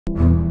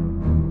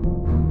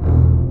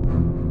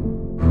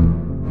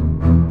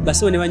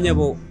Basebo ne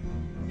banyabo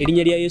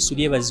erinnya lya Yesu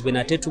lyebazibwe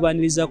nate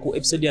tubaniriza ku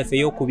episode yaffe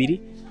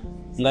ey'okubiri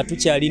nga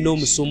tukyalina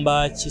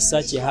omusumba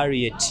Kisakye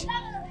Harriet.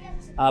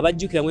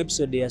 Abajjukira mu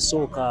episode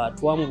yasooka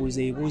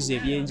twamubuuza ebibuuzo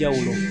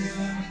eby'enjawulo.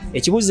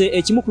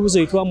 Ekimu ku bibuuzo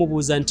bye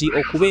twamubuuza nti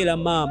okubeera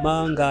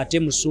maama ng'ate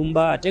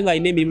musumba ate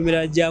ng'alina emirimu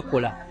emirala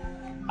gy'akola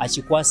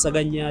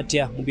akikwasaganya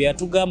atya. Mu bye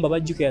yatugamba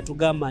bajjukira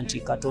yatugamba nti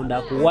Katonda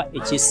akuwa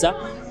ekisa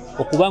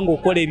okuba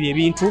ng'okola ebyo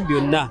ebintu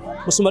byonna.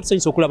 Musumba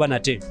tusanyusa okulaba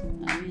nate.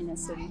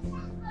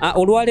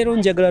 Olwaleero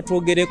njagala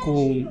twogere ku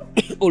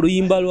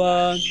oluyimba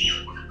lwa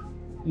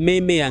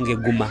Meme yange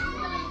Guma.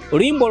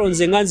 Oluyimba olwo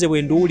nze nga nze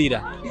bwe nduwulira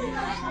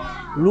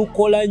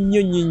lukola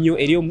nnyo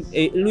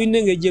lulina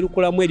engeri gye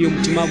lukolamu eri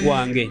omutima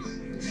gwange.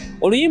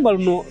 Oluyimba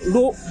luno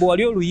bwe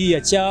wali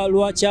oluyiiya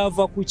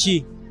lwakyava ku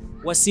ki?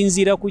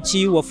 Wasinziira ku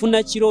ki?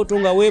 Wafuna kirooto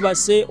nga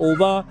weebase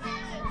oba?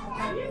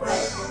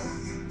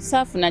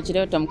 Saafuna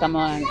kirooto mukama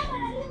wange.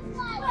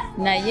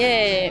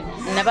 Naye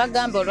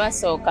nabagamba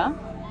olwasooka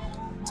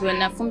nti we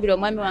nafumbira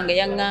omwami wange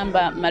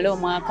yaŋŋamba male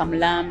omwaka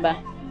mulamba.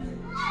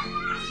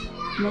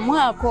 Mu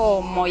mwaka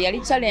omwo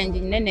yali challenge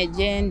nnene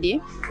gye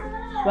ndi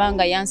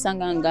kubanga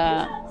yansanga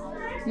nga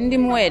ndi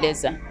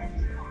muweereza.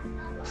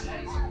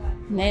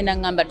 Naye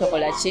naŋŋamba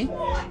tokola ki?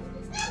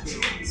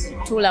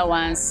 Tuula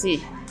wansi.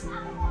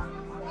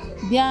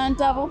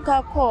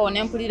 Byantabukako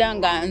ne mpulira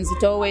nga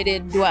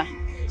nzitoowereddwa.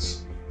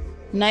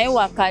 Naye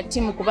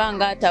wakati mu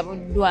kubanga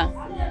atabuddwa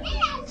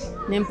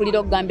ne mpulira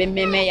okugamba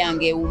emmeme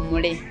yange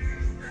ewummule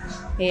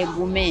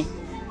egume.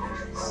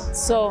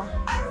 So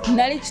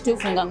nali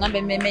kituufu nga ngamba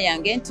emmeme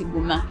yange nti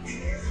guma.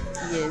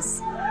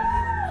 Yes.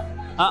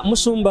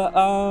 Musumba,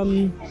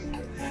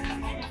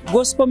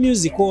 gospel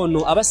music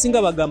ono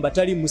abasinga bagamba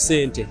tali mu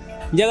ssente.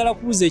 Njagala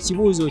kubuuza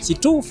ekibuuzo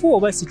kituufu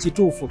oba si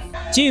kituufu?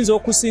 Kiyinza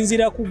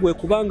okusinziira ku gwe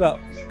kubanga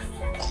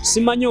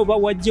simanyi oba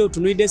wajja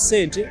otunuulidde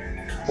ssente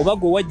oba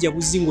gwe wajja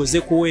buzingo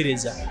ze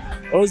kuweereza.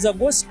 Olowooza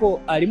gospel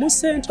ali mu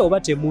ssente oba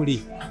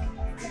temuli?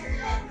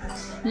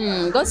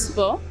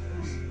 Gospel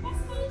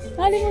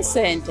ali mu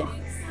ssente.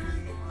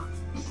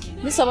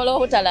 Bisobola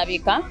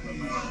obutalabika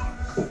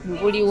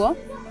buliwo,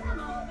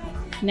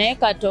 naye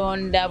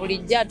Katonda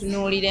bulijjo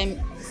atunuulira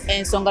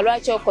ensonga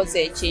lwaki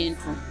okoze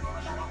ekintu.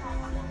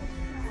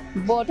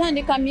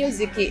 Bw'otandika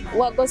music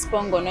wa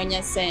gospel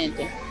ng'onoonya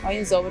ssente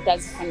oyinza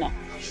obutazifuna.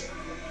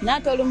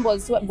 Naate olumu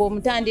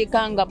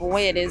bw'omutandika nga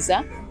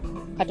buweereza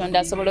Katonda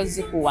asobola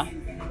ozikuwa.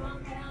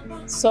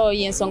 So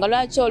y'ensonga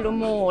lwaki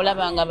olumu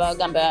olaba nga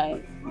bagamba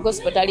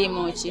gospel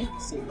taliimu ki?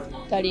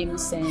 Taliimu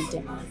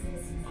ssente.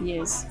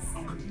 Yes.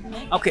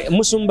 Okay,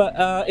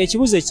 Musumba,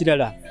 ekibuuzo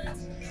ekirala.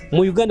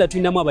 Mu Uganda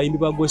tulinamu abayimbi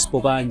ba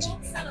gospel bangi.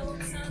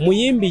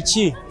 Muyimbi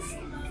ki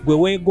gwe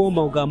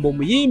weegomba ogamba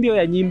omuyimbi oyo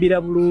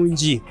yanyimbira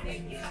bulungi?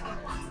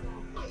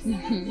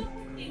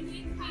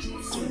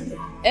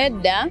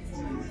 Edda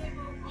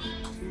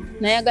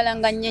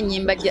nayagalanga nnyo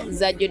ennyimba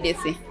za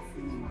Judith.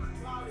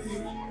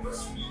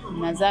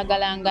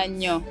 Nazaagalanga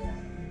nnyo.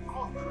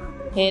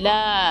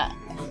 Era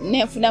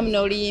nefunamu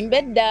n'oluyimba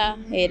edda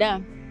era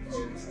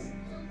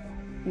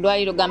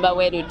lwali lugamba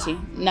bwe luti.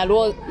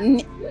 Nalwo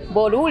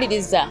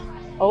bw'oluwuliriza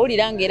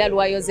owulira ng'era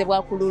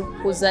lwayozebwa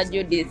ku za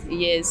Judith.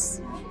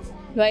 Yes.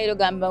 Lwali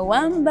lugamba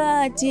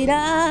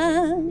wambaatira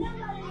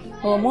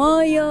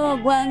omwoyo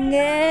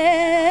gwange,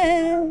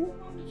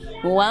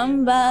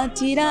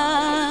 wambaatira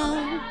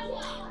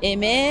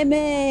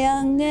ememe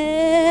yange,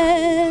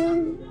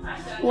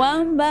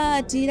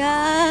 wambaatira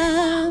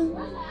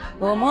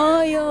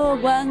omwoyo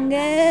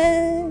gwange,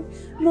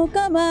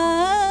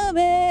 Mukama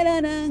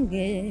beera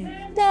nange,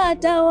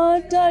 taata wo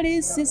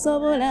toli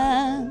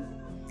sisobola.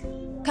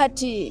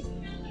 Kati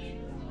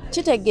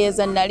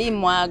kitegeeza nali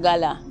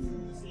mwagala.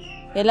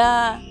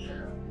 Era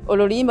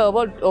oluluyimba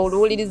oba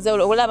oluwuliriza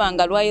olaba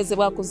nga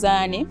lwayozebwa ku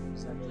zaani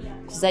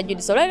ku za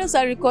Judith. Olwaliro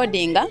sa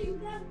recordinga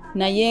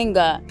naye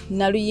nga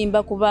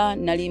naluyimba kuba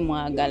nali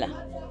mwagala.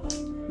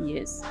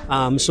 Yes.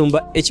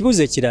 Musumba,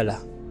 ekibuuzo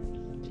ekirala.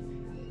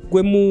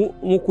 Gwe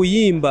mu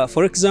kuyimba,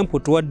 for example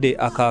tuwadde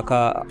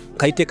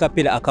kayite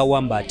kapera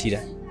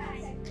akawambaatira.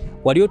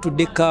 Wali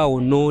otuddeko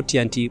awo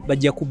n'otya nti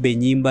bajja kubba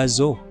ennyimba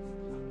zo?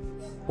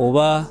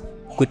 Oba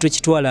gwe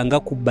tokitwala nga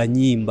kubba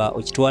nnyimba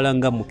okitwala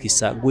nga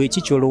mukisa? Gwe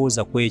ki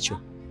ky'olowooza ku ekyo?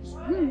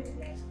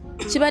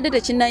 Kibadde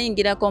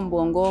tekinnayingirako mu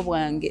bwongo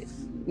bwange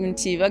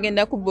nti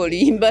bagenda kubba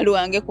oluyimba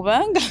lwange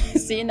kubanga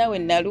siyina we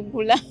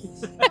nalugula.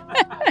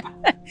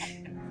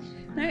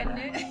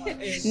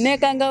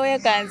 Nekanga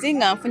weekanzi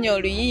nga nfunye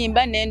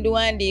oluyimba ne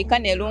nduwandiika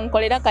ne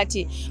lunkolera.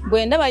 Kati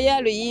bwe ndaba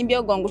yaluyimbi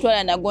ogwo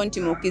ngutwala nagwo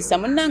nti mukisa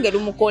munnange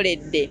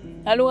lumukoledde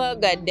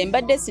aluwagadde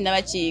mbadde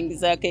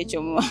sinabakiyingizaako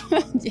ekyo mu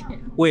wanje.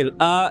 Well,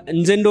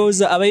 nze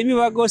ndowooza abayimbi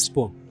ba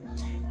gospel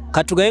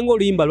katugaye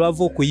ng'oluyimba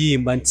lwava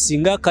okuyimba nti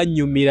singa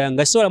akannyumira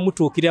nga sisobola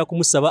mutuukirira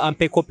kumusaba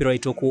ampe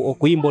copyright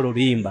okuyimba olwo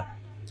oluyimba.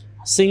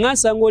 Singa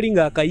nsanga oli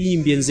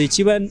ng'akayimbye nze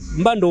kiba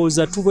mba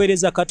ndowooza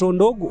tuweereza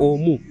Katonda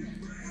omu.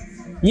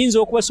 Nyinza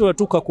okuba sobola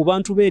tuuka ku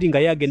bantu beeri nga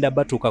yagenda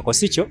batuukako,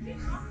 si kyo?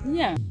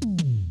 Yeah.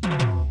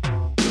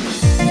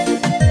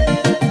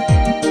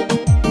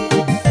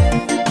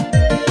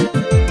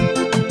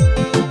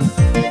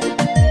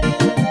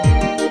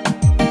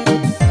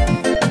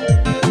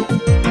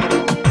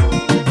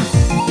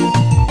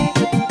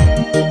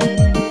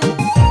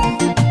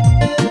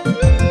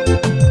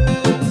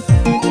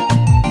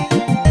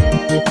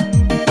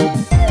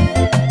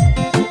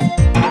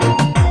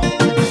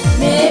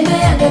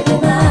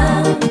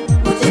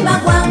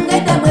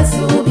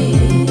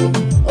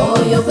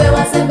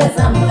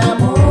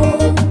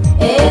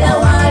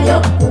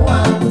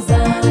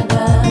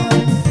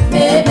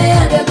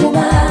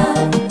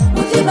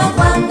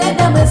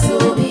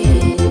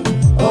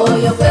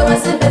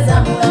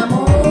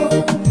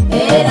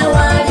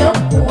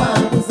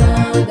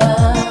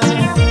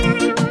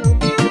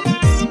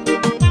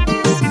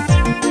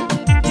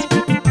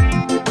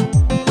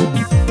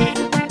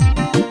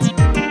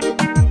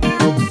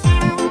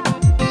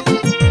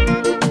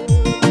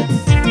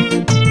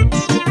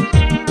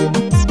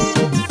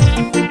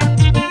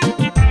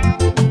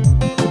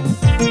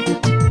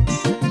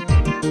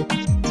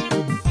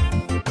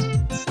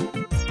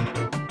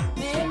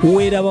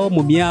 Weerabawo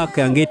mu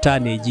myaka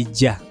ng'etaano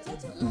egijja?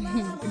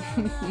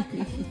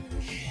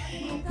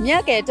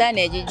 Myaka etaano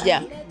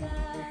egijja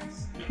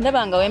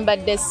ndaba nga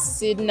wembadde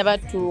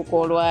sinnabatuuka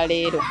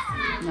olwaleero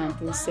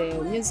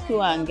nantuuseewo. Music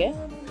wange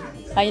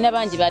alina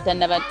bangi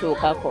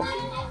batannabatuukako,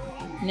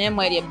 naye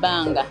mweri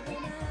ebbanga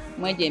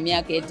mwegyo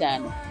emyaka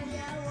etaano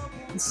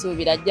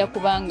nsuubira ajja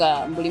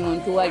kubanga buli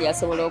muntu wali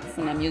asobola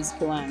okufuna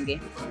music wange,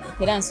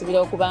 era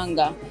nsuubira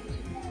okubanga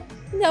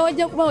nga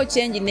wajja kubawo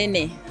change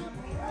nene.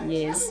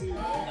 Yes.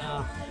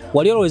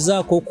 Wali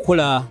olowoozaako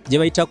okukola gye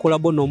bayita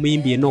kolabo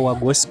n'omuyimbi eno owa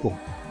gospel?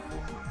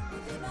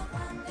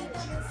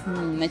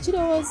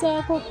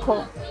 Nakirowoozaako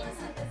ko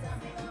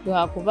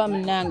lwakuba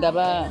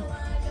munanga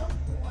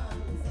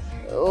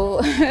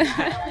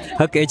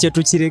ekyo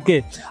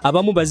tukireke.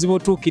 Abamu bazibu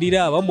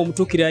otuukirira, abamu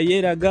omutuukirira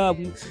yeeraga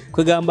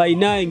kwegamba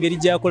ayina engeri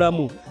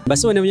gy'akolamu.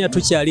 Basaba ne banya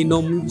tukyali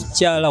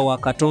n'omukyala wa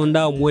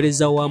Katonda,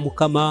 omuweereza wa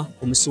Mukama,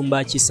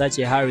 omusumba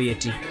Kisakye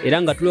Harriet,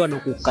 era nga tuli wano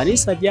ku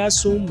kanisa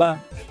gy'asumba.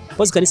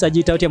 Pozi kanisa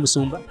giyita otya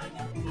musumba?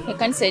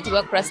 Ekanisa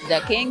eyitibwa Christ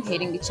the King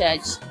Healing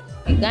Church,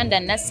 Uganda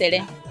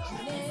Nasere.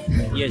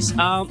 Yes.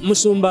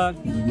 Musumba,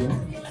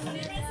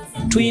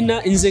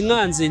 tuyina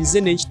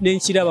nze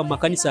nenkiraba mu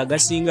makanisa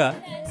agasinga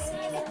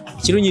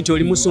kirungi nti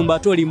oli musumba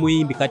ate oli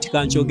muyimbi. Kati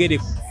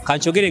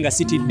kankyogere nga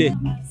sitidde.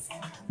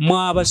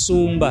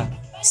 Mwabasumba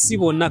si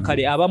bonna,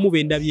 kale abamu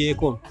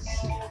bendabyeko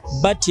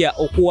batya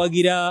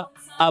okuwagira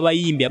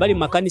abayimbi abali mu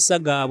makanisa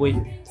gaabwe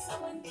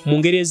mu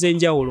ngeri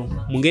ez'enjawulo,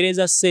 mu ngeri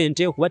eza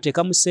ssente,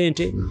 okubateekamu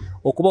ssente,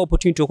 okuba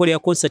opportunity okolera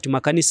concert mu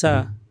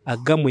makanisa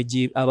agamwe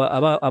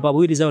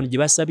ababuwiriza bano gye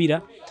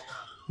basabira,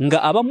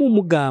 nga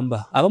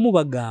abamu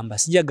bagamba,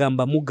 sijja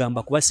gamba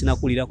mugamba kuba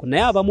sinakulirako,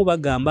 naye abamu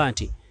bagamba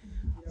nti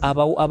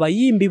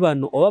abayimbi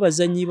bano oba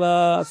bazanyi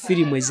ba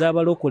firimu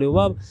ez'abalokole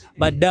oba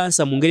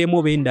badansa mu ngeri emu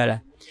oba endala,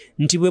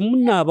 nti bwe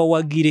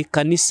munaabawagire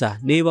kanisa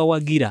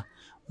nebawagira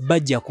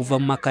bajja kuva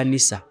mu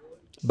makanisa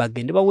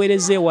bagende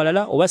baweereze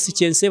ewalala, oba si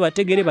kyense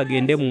bategere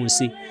bagende mu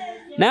nsi.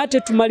 Naye ate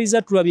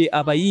tumaliza tulabye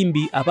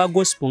abayimbi aba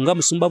gospel nga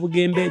Musumba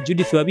Bugembe,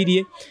 Judith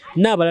Wabirye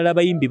n'abalala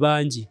abayimbi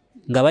bangi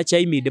nga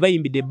bakyayimiridde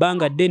bayimbidde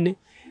ebbanga ddene,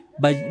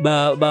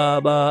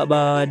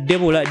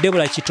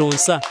 Debola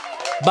Kitonsa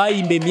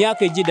bayimba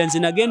emyaka egyedda. Nze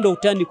nagenda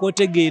okutandika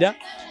otegeera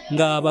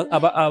nga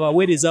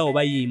abaweereza abo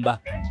bayimba,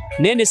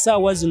 naye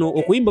n'essaawa zino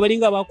okuyimba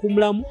balinga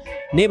abakumulamu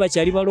naye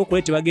bakyali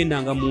balokole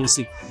tebagendanga mu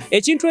nsi.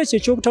 Ekintu ekyo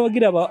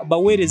eky'obutawagira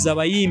baweereza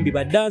abayimbi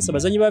badansa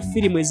bazanyi ba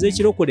firimu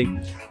ez'ekirokole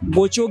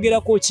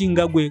ng'okyogerako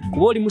kinga gwe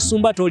kuba oli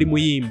musumba ate oli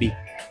muyimbi?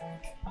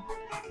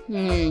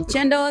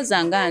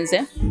 Kyendowooza nga nze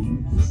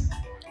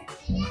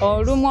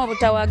olumu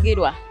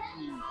obutawagirwa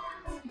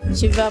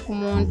kiva ku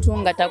muntu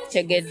nga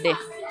takutegedde.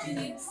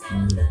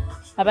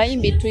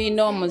 Abayimbi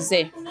tulina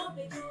omuze,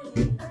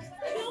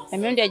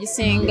 emirundi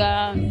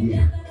egisinga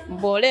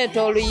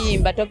bw'oleeta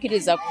oluyimba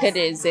tokkiriza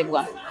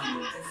kutereezebwa,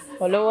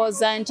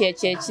 olowooza nti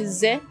ekyo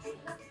ekize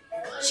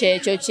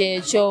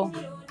kyekyo.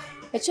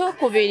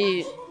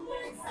 Ekyokubiri,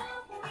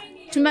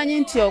 tumanyi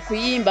nti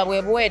okuyimba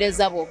bwe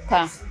buweereza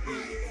bwokka,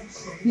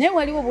 naye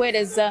waliwo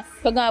obuweereza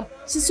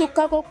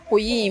kisukkako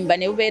kuyimba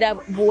ne bubeera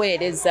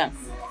buweereza.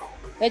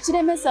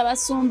 Ekiremesa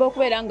abasumba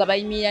okubeera nga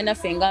bayimirira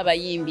naffe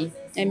ng'abayimbi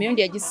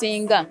emirundi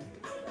egisinga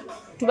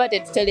tuba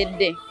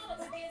tetuteredde,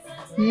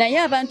 naye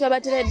abantu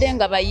abateredde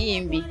nga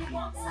bayimbi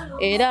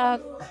era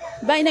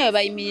balina we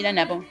bayimirira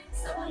nabo.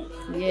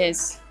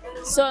 Yes.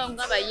 So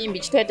nga bayimbi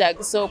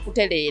kitwetaagisa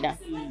okutereera.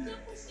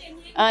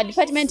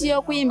 Department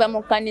y'okuyimba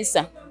mu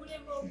kanisa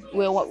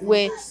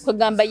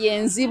kwegamba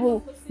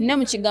yenzibu, ne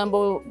mu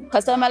kigambo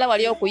kasita bamala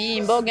wali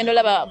okuyimba ogenda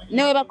olaba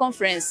newe ba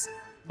conference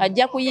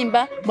ajja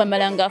kuyimba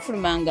bwamala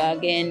ng'afuluma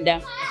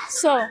ng'agenda.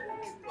 So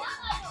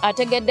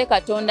ategedde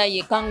Katonda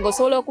yekka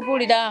ng'osobola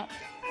okubuulira,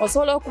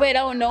 osobola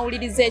okubeerawo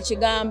n'owuliriza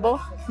ekigambo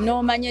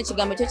n'omanya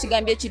ekigambo kyo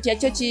kigambye kitya,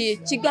 kyo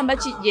kigamba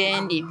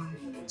kijendi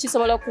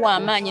kisobola okuwa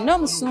amaanyi.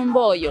 N'omusumba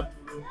oyo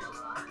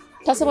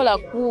tasobola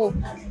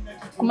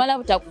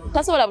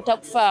tasobola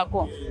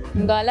butakufaako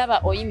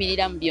ng'alaba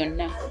oyimirira mu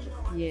byonna.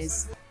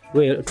 Yes.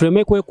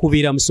 Tuleme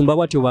kwekubira musumba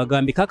bwatyo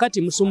bwagambye.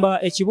 Kakati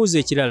musumba, ekibuuzo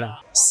ekirala,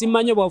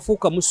 simanyi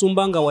bwafuuka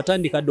musumba nga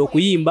watandika dde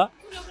okuyimba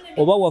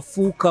oba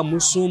wafuuka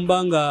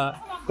musumba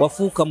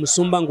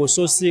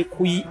ng'osoose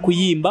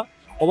kuyimba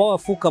oba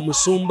wafuuka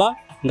musumba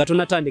nga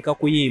tonatandika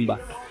kuyimba.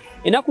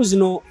 Ennaku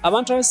zino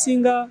abantu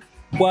abasinga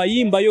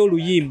bw'ayimbayo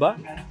oluyimba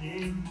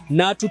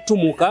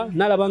n'atutumuka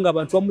n'alaba nga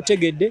abantu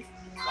bamutegedde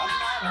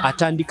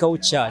atandikawo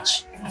church.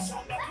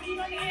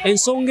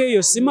 Ensonga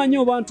eyo simanyi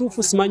oba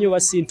ntuufu, simanyi oba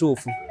si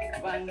ntuufu.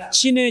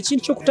 Kino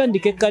ekintu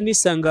ky'okutandika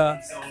ekkanisa nga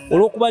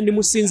olw'okuba ndi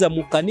musinza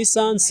mu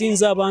kkanisa,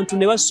 nsinza abantu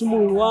ne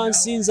basumululwa,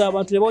 nsinza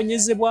abantu ne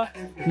bawonyezebwa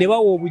ne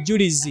bawa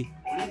obujulizi,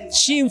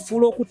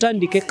 kinfuula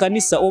okutandika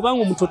ekkanisa oba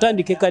nga omuntu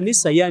otandika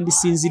ekkanisa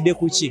yandisinzidde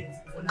ku ki?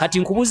 Kati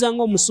nkubuuza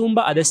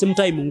ng'omusumba at the same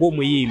time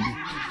ng'omuyimbi.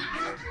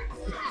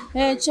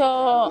 Ekyo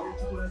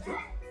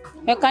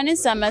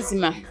ekkanisa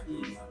mazima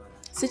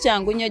si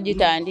kyangu nnyo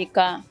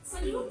gitandika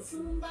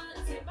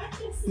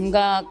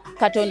nga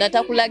Katonda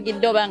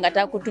takulagidde oba nga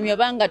takutumye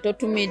oba nga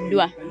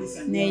totumiddwa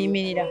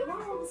neeyimirira.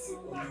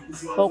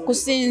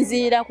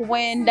 okusinziira ku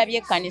bwenda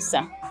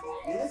by'ekkanisa.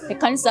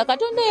 Ekkanisa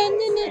Katonda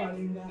yennyini.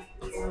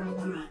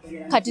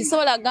 Kati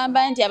sobola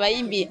gamba nti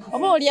abayimbi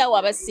oba oliawo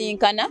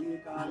abasinkana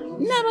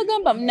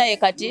n'abagamba munaye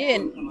kati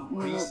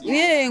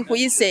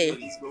nkuyise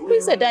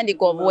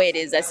tandika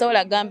obuweereza.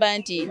 Sobola gamba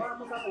nti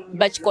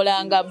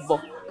bakikolanga bo.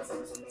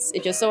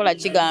 Ekyo sobola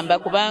kigamba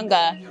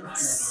kubanga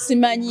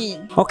simanyi.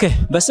 Okay,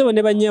 basebo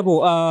ne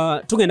bannyabo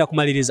tugenda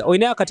kumaliriza.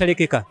 Olina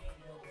akatalekeka?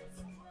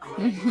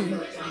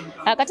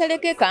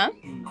 Akatalekeka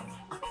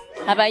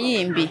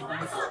abayimbi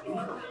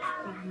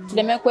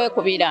tuleme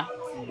kwekubira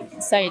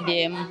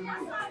side emu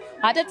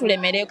ate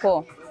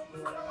tulemereko.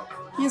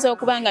 Yinza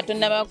okuba nga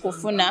tonnaba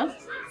kufuna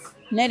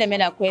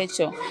neremera ku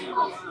ekyo.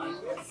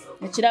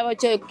 Ekirabo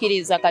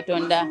ky'okkiriza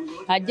Katonda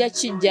ajja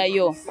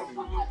kijjayo.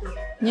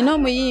 Nina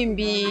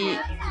omuyimbi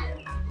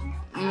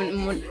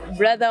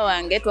brother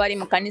wange twali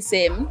mu kanisa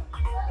emu,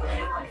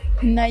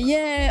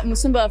 naye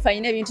musumba waffe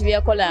alina ebintu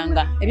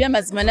byakolanga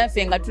ebyamazima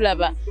naffe nga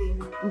tulaba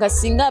nga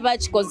singa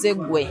bakikoze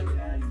gwe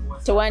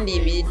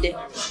tewandiyimiridde.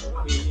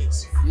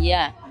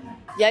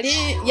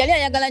 Yali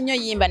ayagala nnyo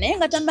yimba naye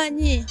nga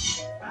tamanyi,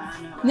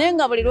 naye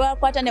nga buli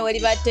lwakwata ne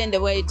welibattende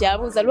bweti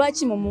abuuza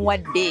lwaki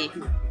mumuwadde.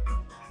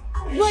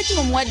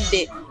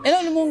 Era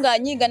olumu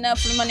ng'anyiiga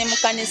n'afuluma ne mu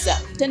kanisa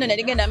tendo ne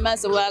ligenda mu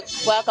maaso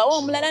bwakawa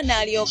omulala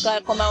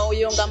n'alyoka akoma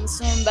oyo nga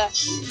musumba,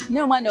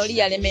 naye omwana oli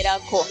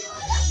yalemerako.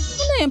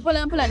 Naye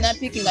mpolampola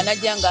n'apiikinga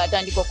n'ajja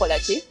ng'atandika okukola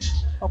ki?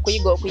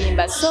 Okuyiga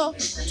okuyimba. So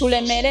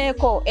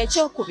tulemereko.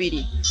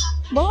 Ekyokubiri,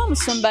 bw'oba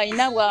omusumba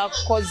alina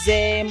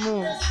bw'akozeemu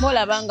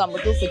bw'olaba nga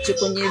mutuufu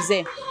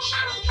kikunyize,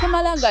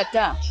 tomala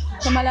gata,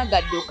 tomala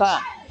gadduka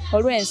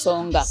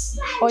olw'ensonga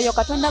oyo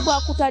Katonda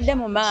gwakutadde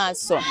mu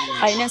maaso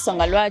alina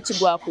ensonga lwaki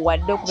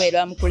gwakuwadde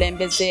okubeera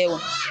mukulembezeewo,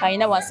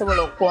 alina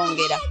bw'asobola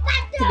okwongera.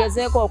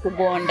 Tugezeeko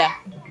okugonda.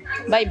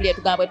 Bayibuli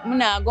etugamba bwe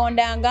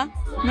munaagondanga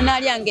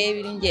munaalyanga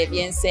ebirungi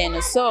eby'ensi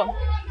eno. So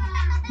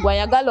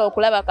bw'ayagala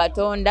okulaba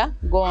Katonda,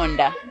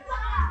 gonda.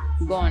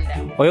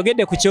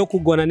 Oyogedde ku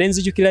ky'okugona ne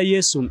nzijukira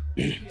Yesu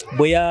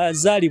bwe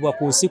yazaalibwa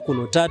ku nsi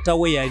kuno taata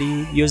we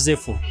yali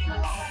Yozefu.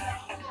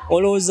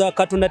 Olowooza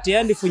Katonda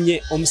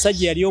teyandifunye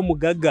omusajja yali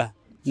omugagga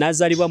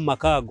n'azaalibwa mu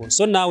maka ago.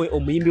 So naawe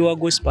omuyimbi wa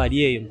gospel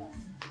ali eyo,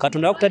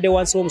 Katonda akutadde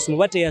wansi w'omusomo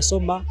oba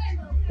teyasoma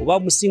oba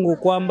musinga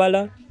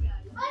okwambala,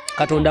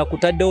 Katonda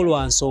akutaddewo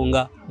lwa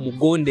nsonga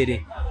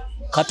mugondere.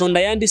 Katonda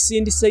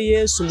yandisindise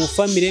Yesu mu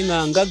famire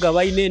nga ngagga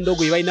balina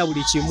endogoyi balina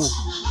buli kimu,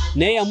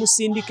 naye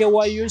yamusindika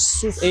ewa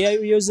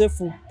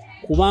Yozefu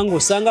kubanga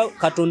osanga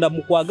Katonda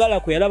mu kwagala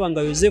kwe yalaba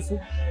nga Yozefu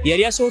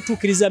yali asobola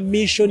otuukiriza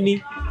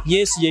missoni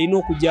Yesu yalina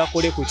okujja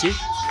akole ku ki?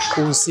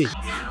 Ku nsi.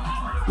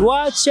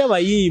 Lwaki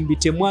abayimbi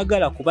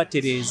temwagala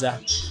kubatereeza?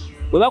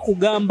 Bwe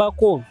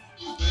bakugambako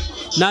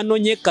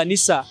n'anoonya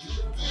ekkanisa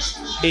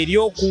eri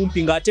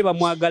okumpi ng'ate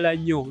bamwagala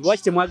nnyo,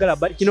 lwaki temwagala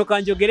kino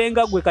kanjogere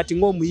nga gwe kati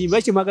ng'omuyimbi,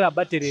 lwaki temwagala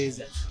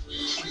batereeza?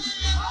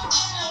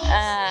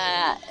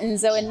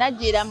 Nze we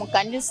najjira mu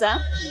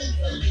kanisa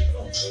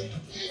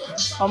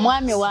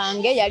omwami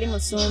wange yali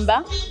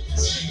musumba,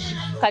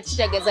 kati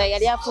kitegeeza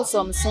yali afuuse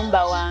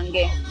omusumba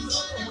wange,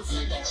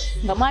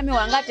 nga mwami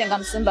wange ate nga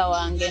musumba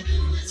wange,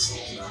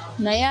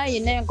 naye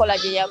ayina enkola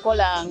gye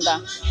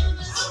yakolanga.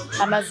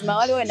 Amazima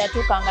waliwo we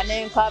natuukanga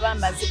nenkaaba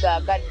amaziga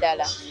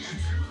agaddala.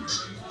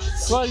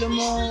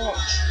 Olumu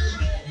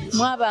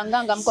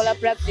mwabanga nga mukola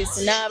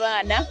practice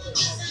n'abaana,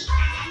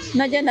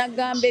 najja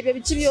nagamba ebyo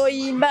biki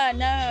byoyimba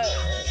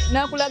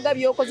nakulaga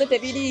byokoze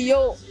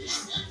tebiriiyo,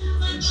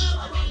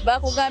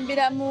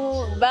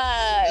 bakugambiramu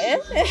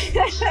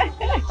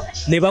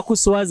ne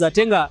bakuswaza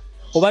ate nga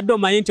obadde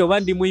omanyi nti oba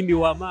ndi muyimbi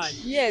w'amaanyi.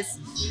 Yes,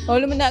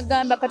 olumu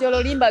nagamba kati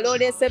olulimba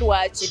lwolese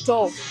lwa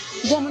kito,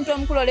 ng'omuntu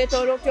omukulu oleeta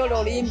olwokya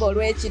oluyimba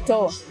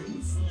olw'ekito,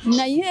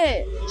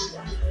 naye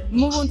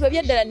mu buntu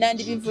ebyeddala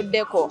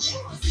nandibivuddeko,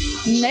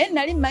 naye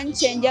nali manyi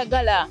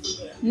kyenjagala.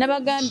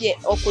 Nabagambye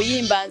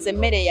okuyimba nze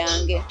emmere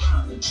yange,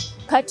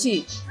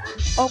 kati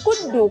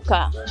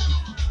okudduka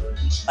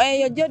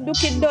eyo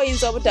gy'oddukidde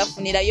oyinza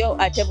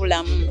obutafunirayo ate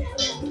bulamu.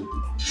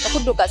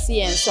 Okudduka si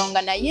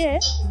y'ensonga, naye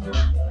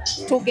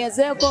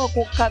tugezeeko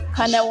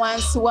okukakkana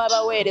wansi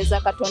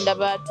w'abaweereza Katonda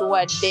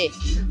batuwadde.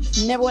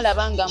 Ne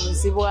bw'olaba nga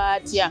muzibu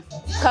atya,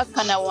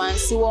 kakkana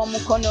wansi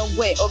w'omukono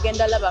gwe,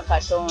 ogenda laba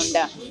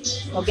Katonda.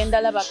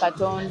 Ogenda laba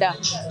Katonda.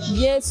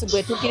 Yesu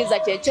gwe tukkiriza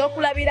kye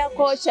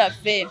ekyokulabirako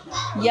kyaffe,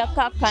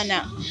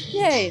 yakakkana.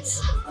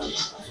 Yes.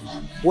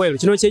 Weero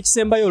kino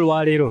kyekisembayo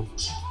olwaleero.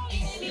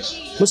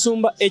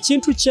 Musumba,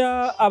 ekintu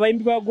kya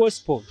abayimbi ba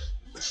gospel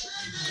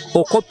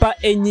okopa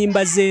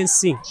ennyimba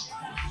z'ensi,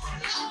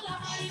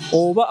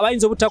 oba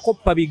abayinza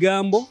obutakoppa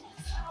bigambo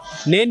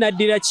naye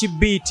naddira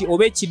kibiiti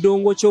oba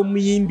ekidongo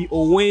ky'omuyimbi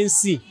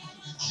ow'ensi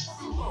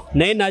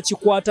naye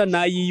n'akikwata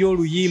n'ayiiya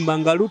oluyimba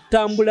nga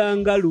lutambula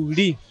nga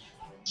luli.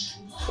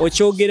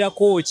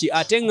 Okyogerako ki?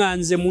 Ate nga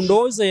nze mu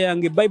ndowooza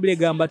yange Bayibuli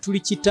egamba tuli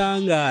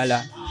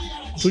kitangaala,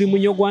 tuli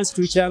munyogwansi,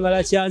 tuli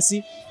kitangaala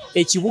kyansi,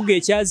 ekibuga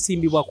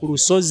ekyazimbibwa ku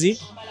lusozi,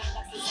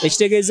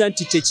 ekitegeeza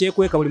nti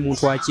tekyekweka buli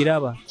muntu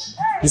akiraba.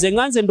 Nze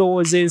nga nze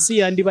ndowooza ensi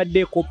yandibadde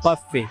ekoppa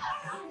ffe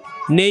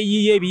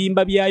neyiye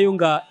ebiyimba byayo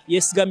nga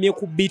yesigamye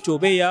ku beat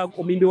oba eya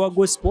omuyimbi wa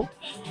gospel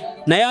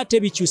naye ate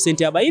bikyuse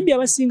nti abayimbi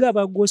abasinga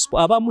aba gospel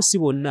abamu si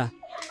bonna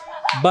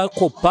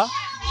bakoppa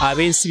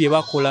ab'ensi bye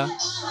bakola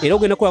era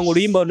ogenda kuba nga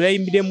oluyimba ono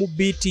yayimbire mu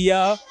beat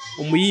ya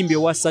omuyimbi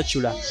owa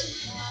Sachula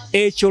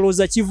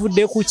ekyoloza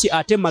kivudde kuki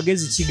ate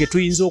magezi kige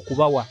tuyinza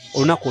okubawa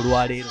olunaku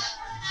olwaleero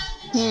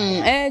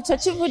ekyo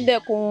kivudde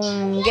ku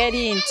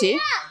ngeri nti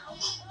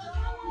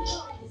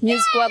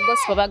music wa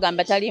gospel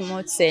bagamba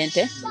taliimu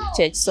ssente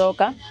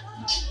kyekisooka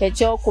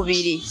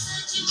ekyokubiri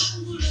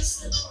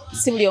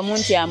si buli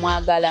omuntu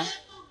amwagala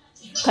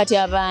kati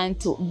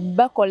abantu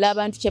bakola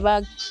abantu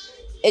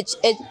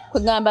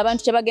kwegamba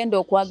abantu kye bagenda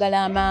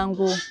okwagala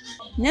amangu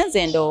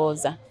nyanze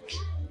ndowooza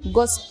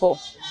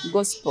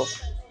gospel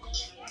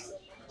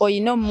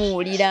oyina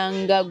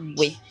omuwuliranga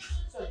gwe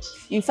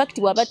infact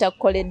bw'aba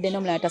takukoledde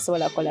n'omulala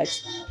tasobola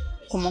kukolaki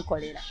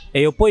kumukolera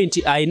eyo point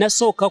ayina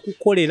sooka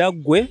kukolera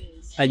gwe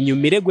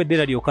anyumire gwe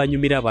ddera lyoka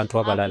anyumire abantu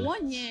abalala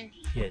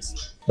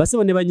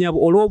basebo ne banyaabo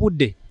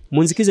olw'obudde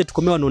munzikize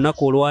tukome wano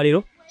olunaku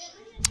olwaleero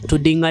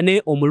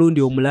tuddingane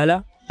omulundi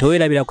omulala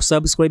towerabira ku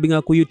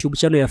subscribinga ku YouTube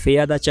channel yaffe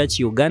ya The Church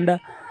Uganda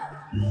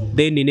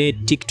then ne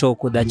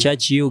TikTok The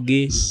Church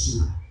Yugi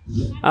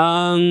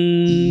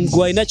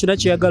gwalina kyonna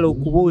kyoyagala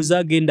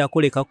okubuuza genda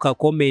koleka ka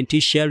comment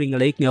sharing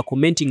like nga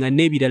commenting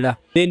n'ebirala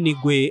then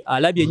gwe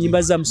alabye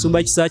ennyimba za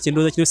Musumba Kisakye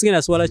ndowooza kino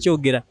sigenda swala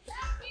kyogera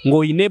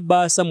ng'olina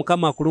ebbaasa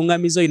Mukama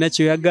akulungamiza olina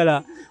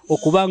kyoyagala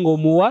okuba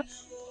ng'omuwa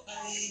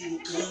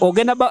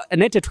ogenda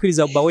naye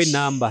tetukiriza bawe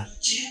namba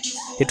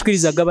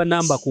tetukiriza gaba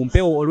namba ku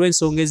mpewo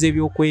olw'ensonga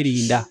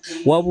ez'ebyokwerinda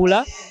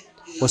wabula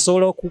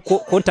osobola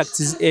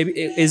contacts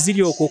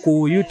eziri okwo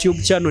ku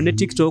YouTube channel ne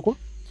TikTok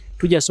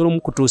tujja sobola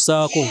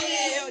mukutuusaako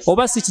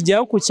oba si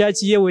kijjayo ku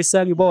church ye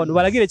weesangibwa wano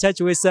balagire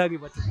church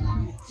weesangibwa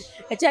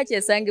ekyaki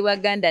esangibwa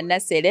Ganda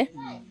Nasere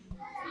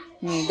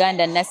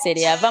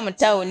ava mu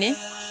tawuni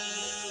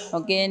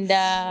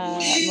ogenda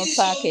mu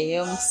paaka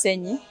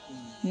ey'omusenyi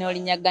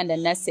n'olinya Ganda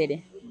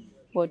Nasere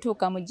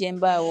bw'otuuka mu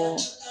Jembaawo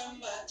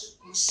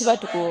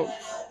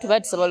tuba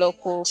tusobola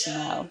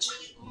okufunaawo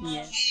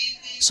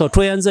so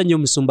tweyanza nnyo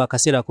Musumba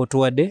akaseera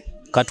kotuwadde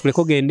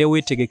katuleko gende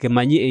weetegeke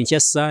manyi enkya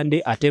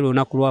Sunday ate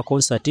lunaku lwa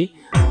concert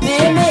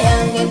meme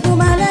yange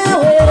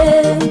kumalawe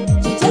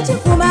kikyo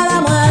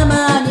kikumala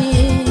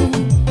mwamaani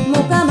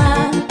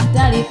Mukama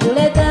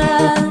talikuleka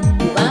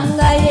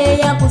kubanga ye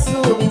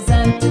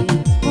yakusuubiza nti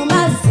mu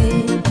mazzi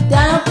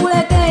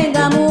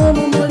takulekenga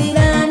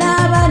mumumulira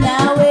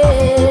n'abanawe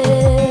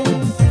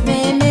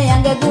meme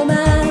yange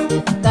guma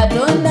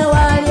Katonda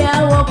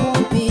waliawo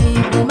kumpi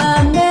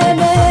guma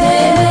meme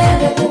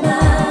yange guma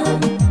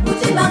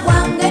mutima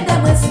gwange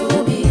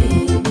tamwesuubi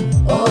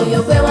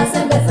oyo gwe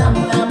wasembeza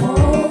mulamu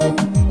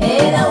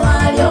era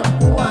wali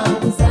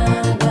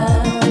okuwanguzanga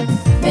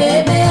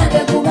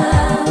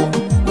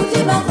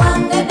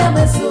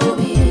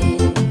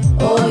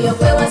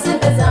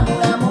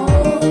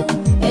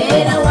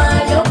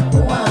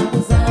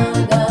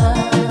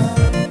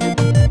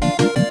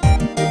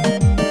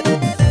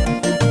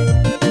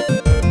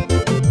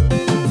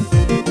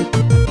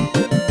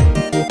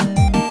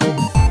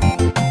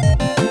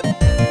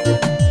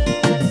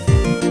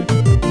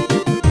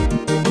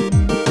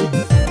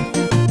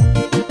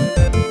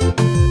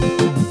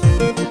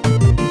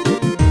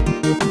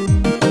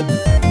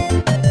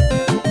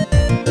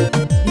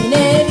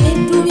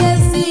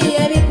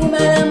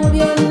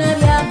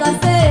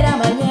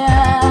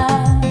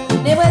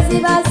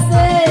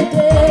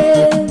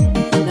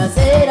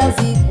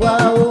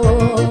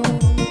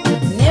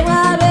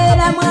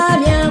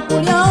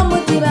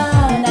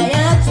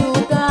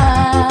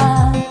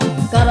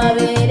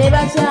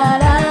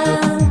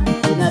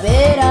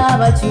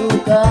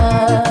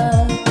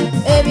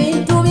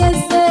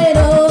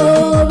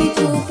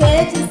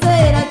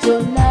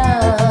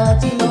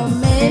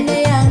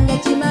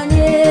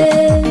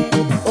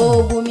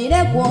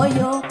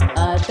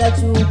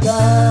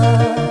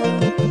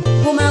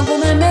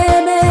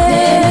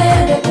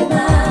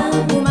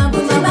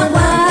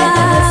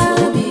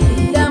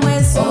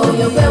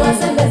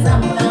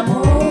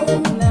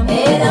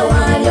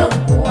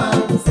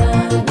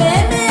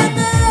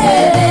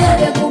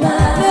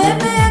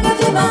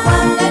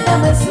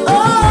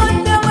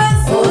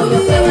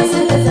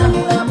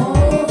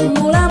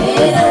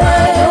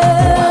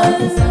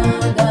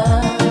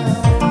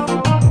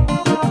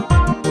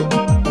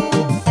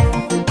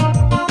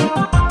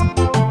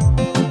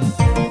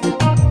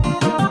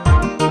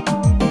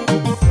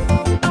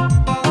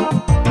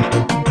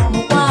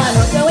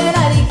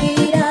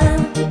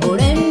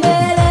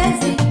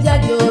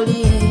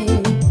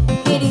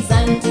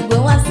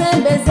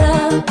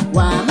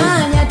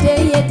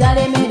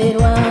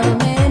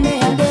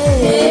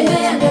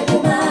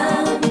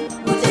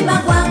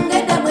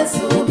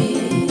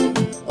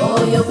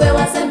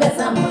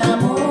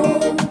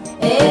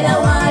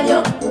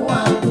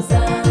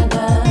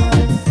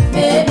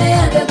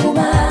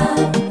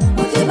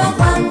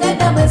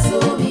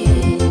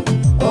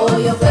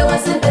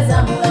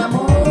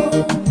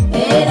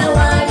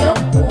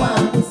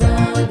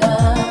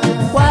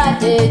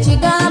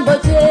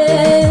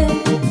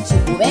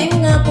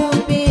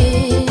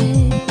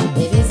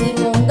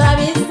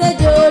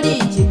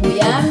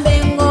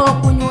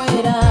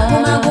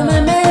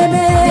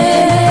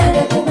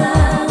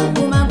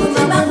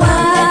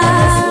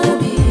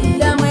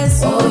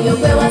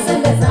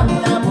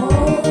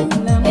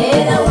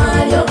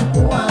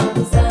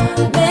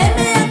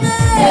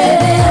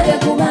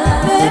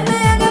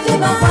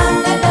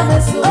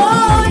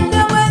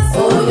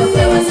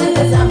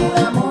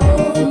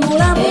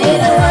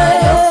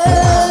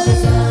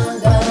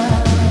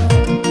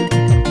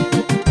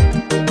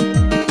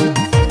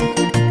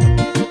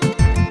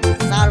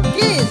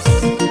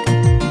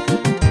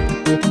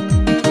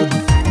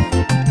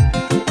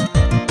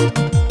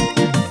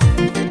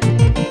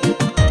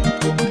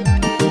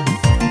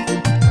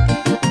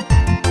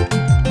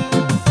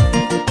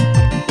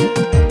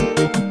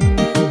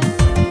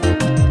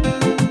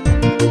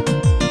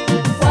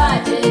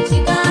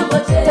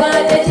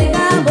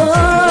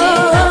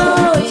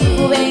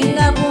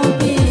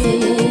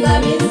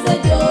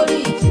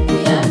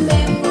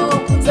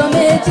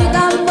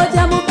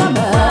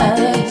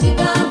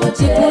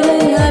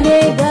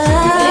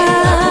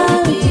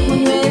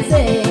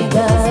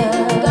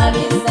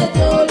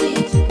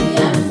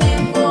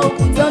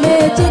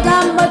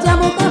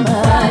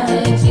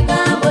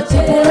ekigambo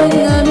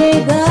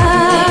ky'engamega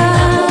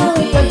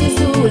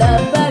tokisuula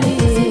bbali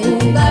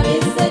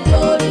ngabise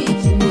gy'oli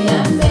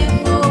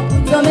kimuyambeko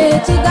soma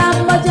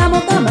ekigambo kya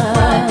Mukama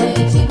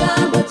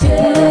ekigambo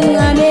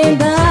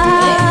ky'engamega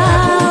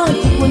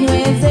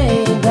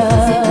kikunywezanga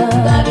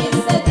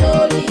ngabise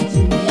gy'oli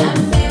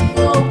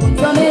kimuyambeko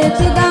soma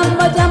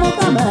ekigambo kya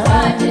Mukama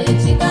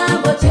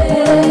ekigambo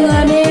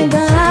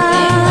ky'engamega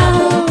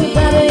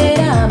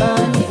kabeera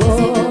amaanyi go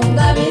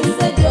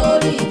ngabise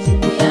gy'oli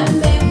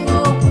kimuyambeko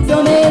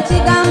soma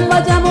ekigambo